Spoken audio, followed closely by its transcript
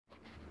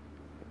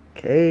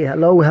Okay,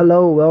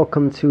 hello,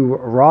 welcome to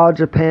Raw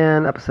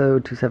Japan,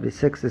 episode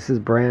 276. This is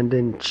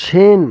Brandon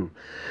Chin,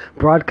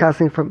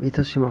 broadcasting from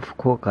Itoshima,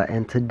 Fukuoka,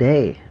 and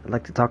today I'd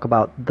like to talk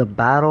about the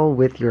battle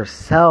with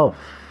yourself.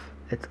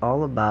 It's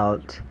all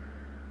about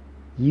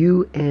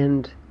you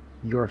and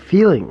your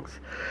feelings.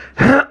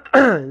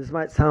 This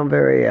might sound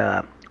very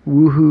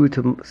woohoo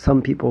to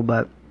some people,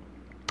 but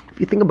if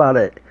you think about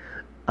it,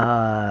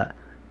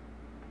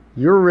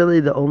 you're really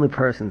the only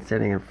person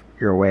standing in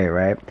your way,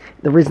 right?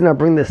 The reason I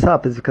bring this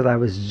up is because I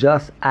was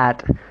just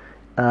at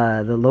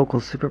the local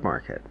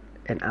supermarket,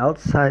 and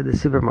outside the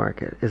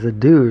supermarket is a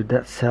dude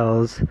that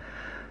sells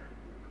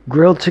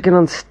grilled chicken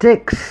on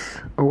sticks,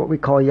 or what we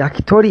call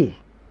yakitori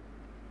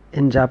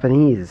in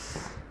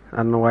Japanese. I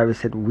don't know why we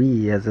said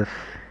we, as if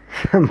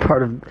I'm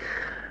part of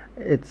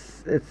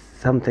it's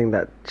something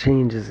that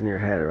changes in your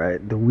head,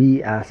 right? The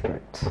we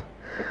aspect.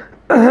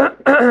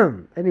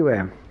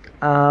 Anyway,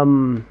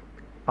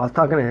 I was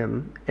talking to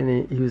him,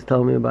 and he was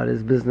telling me about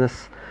his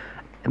business,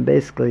 and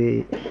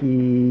basically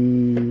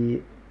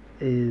he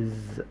is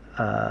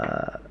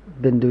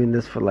been doing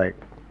this for like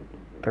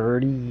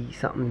 30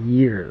 something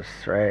years,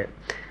 right?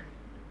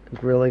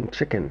 Grilling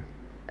chicken.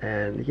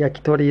 And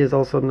yakitori is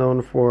also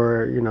known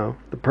for,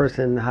 the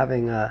person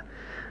having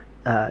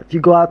if you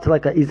go out to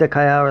like a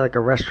izakaya or like a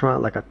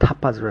restaurant, like a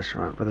tapas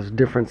restaurant, where there's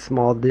different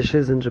small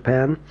dishes in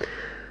Japan,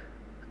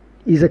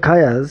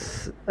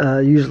 izakayas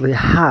usually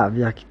have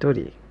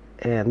yakitori.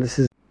 And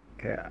this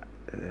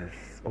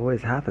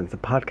always happens. The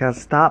podcast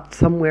stopped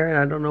somewhere, and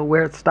I don't know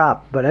where it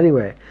stopped. But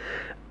anyway,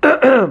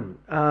 if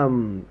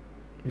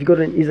you go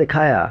to an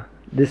izakaya,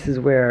 this is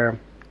where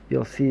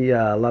you'll see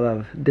a lot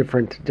of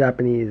different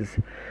Japanese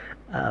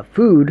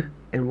food,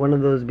 and one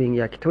of those being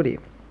yakitori.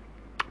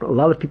 A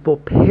lot of people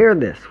pair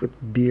this with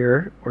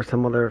beer or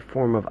some other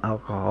form of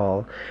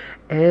alcohol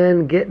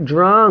and get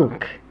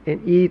drunk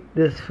and eat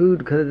this food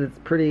because it's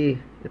pretty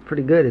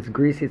good. It's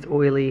greasy, it's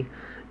oily,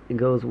 it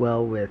goes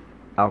well with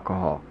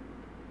alcohol.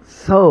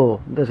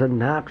 So there's a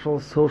natural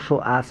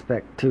social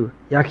aspect to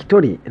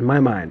yakitori in my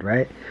mind,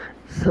 right?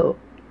 So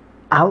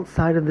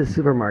outside of the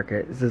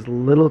supermarket is this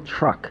little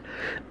truck.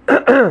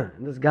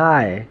 This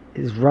guy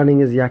is running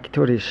his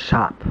yakitori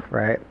shop,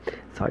 right?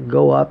 So I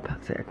go up,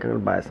 say I'm gonna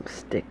buy some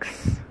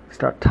sticks.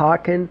 Start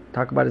talk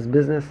about his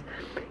business.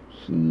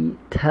 He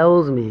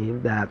tells me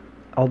that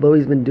although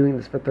he's been doing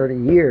this for 30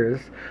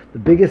 years, the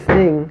biggest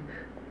thing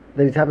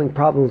that he's having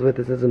problems with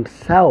is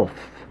himself.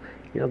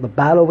 The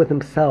battle with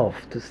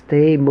himself to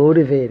stay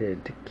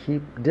motivated, to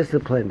keep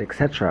disciplined,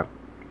 etc.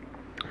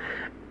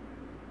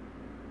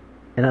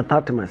 And I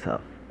thought to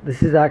myself,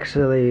 this is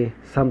actually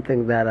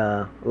something that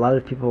a lot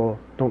of people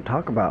don't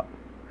talk about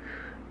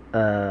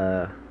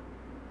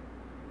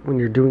when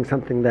you're doing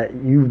something that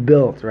you've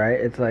built, right?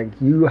 It's like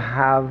you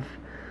have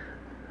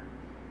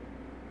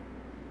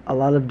a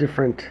lot of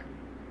different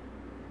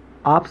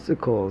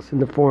obstacles in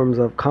the forms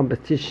of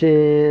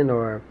competition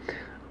or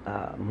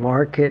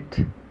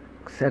market,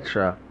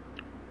 etc.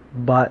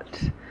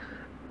 But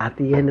at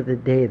the end of the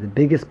day, the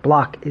biggest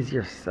block is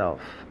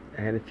yourself.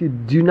 And if you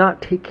do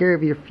not take care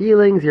of your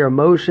feelings, your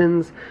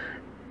emotions,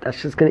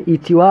 that's just going to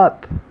eat you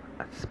up.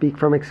 I speak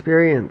from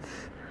experience.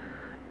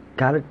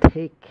 Got to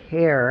take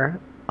care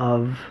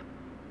of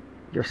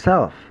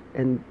yourself.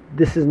 And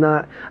this is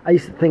not, I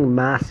used to think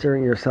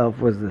mastering yourself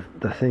was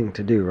the thing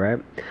to do,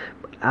 right?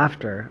 But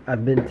after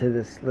I've been to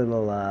this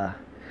little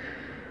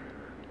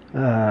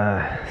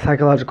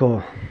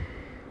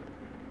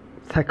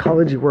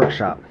psychology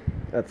workshop,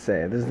 let's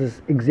say. There's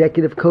this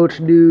executive coach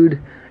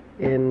dude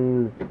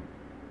in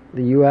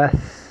the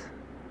US,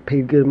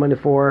 paid good money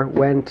for,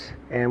 went,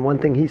 and one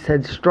thing he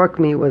said struck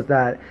me was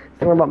that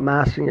it's not about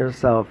mastering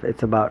yourself,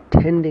 it's about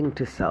tending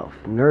to self,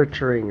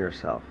 nurturing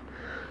yourself.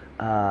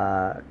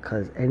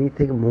 Because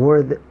anything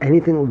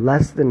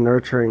less than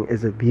nurturing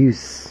is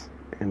abuse.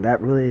 And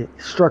that really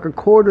struck a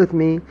chord with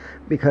me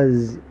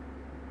because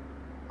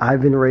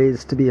I've been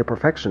raised to be a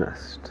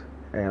perfectionist.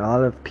 And a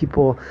lot of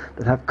people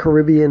that have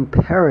Caribbean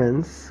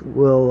parents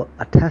will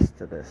attest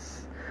to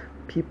this.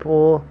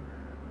 People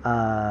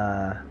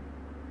that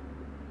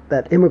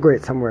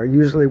immigrate somewhere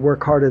usually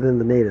work harder than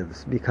the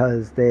natives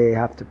because they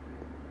have to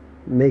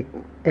make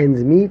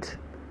ends meet,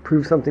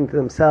 prove something to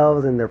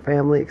themselves and their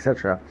family,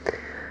 etc.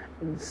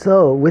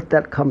 So with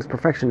that comes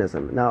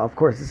perfectionism. Now, of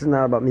course, this is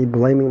not about me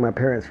blaming my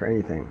parents for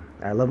anything.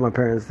 I love my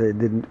parents. They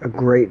did a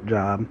great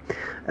job.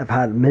 I've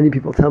had many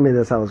people tell me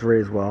this. I was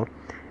raised well.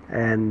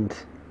 And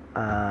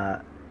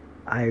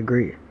I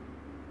agree.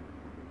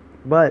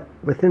 But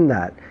within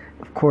that,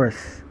 of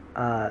course,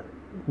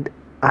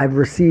 I've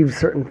received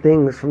certain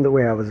things from the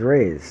way I was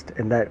raised,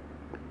 and that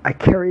I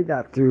carried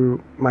that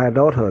through my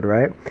adulthood,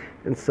 right?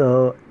 And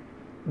so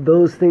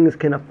those things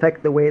can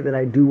affect the way that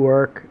I do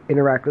work,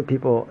 interact with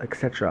people,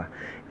 etc.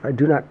 If I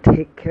do not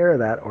take care of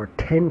that or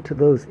tend to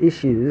those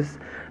issues,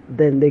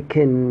 then they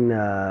can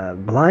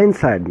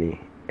blindside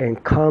me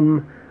and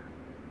come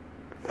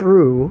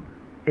through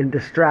and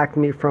distract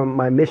me from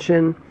my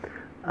mission,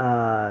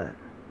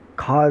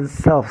 cause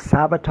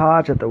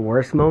self-sabotage at the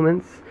worst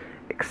moments,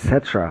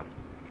 etc.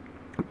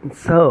 And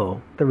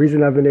so, the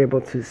reason I've been able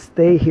to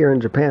stay here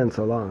in Japan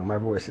so long, my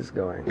voice is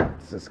going,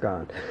 it's just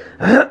gone,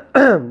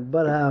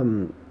 but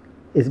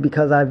is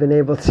because I've been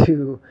able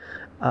to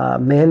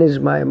manage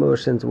my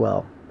emotions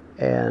well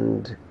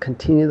and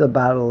continue the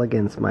battle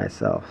against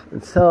myself.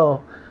 And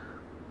so,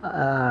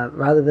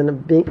 rather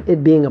than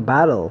it being a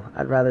battle,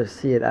 I'd rather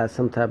see it as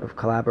some type of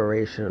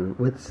collaboration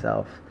with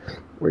self,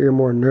 where you're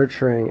more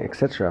nurturing,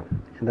 etc.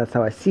 And that's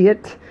how I see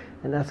it,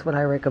 and that's what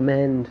I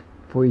recommend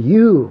for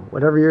you.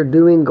 Whatever you're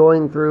doing,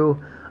 going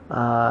through,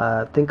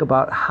 think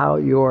about how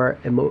your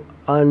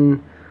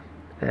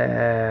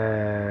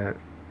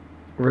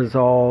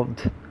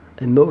unresolved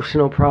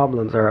emotional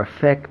problems are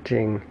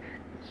affecting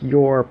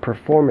your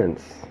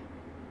performance.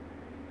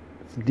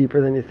 It's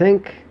deeper than you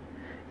think.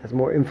 It has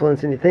more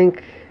influence than you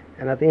think.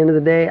 And at the end of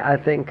the day, I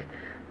think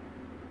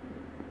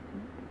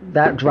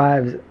that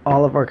drives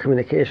all of our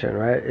communication,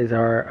 right? Is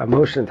our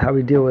emotions, how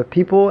we deal with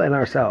people and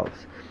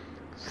ourselves.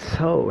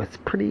 So it's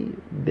pretty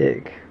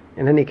big.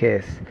 In any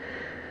case,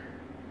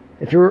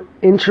 if you're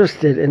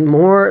interested in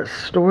more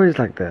stories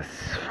like this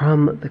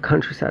from the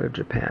countryside of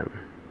Japan,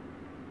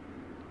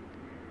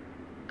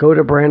 go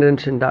to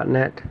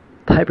brandonchin.net,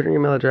 type in your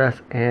email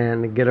address,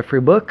 and get a free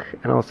book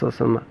and also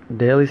some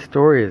daily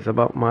stories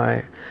about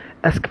my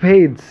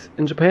escapades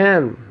in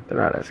Japan. They're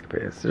not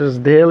escapades. They're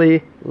just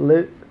daily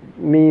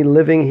me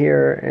living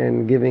here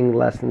and giving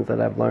lessons that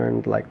I've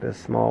learned, like this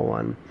small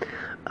one.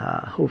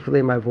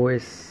 Hopefully my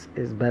voice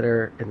is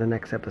better in the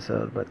next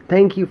episode. But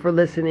thank you for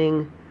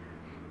listening.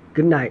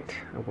 Good night.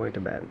 I'm going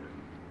to bed.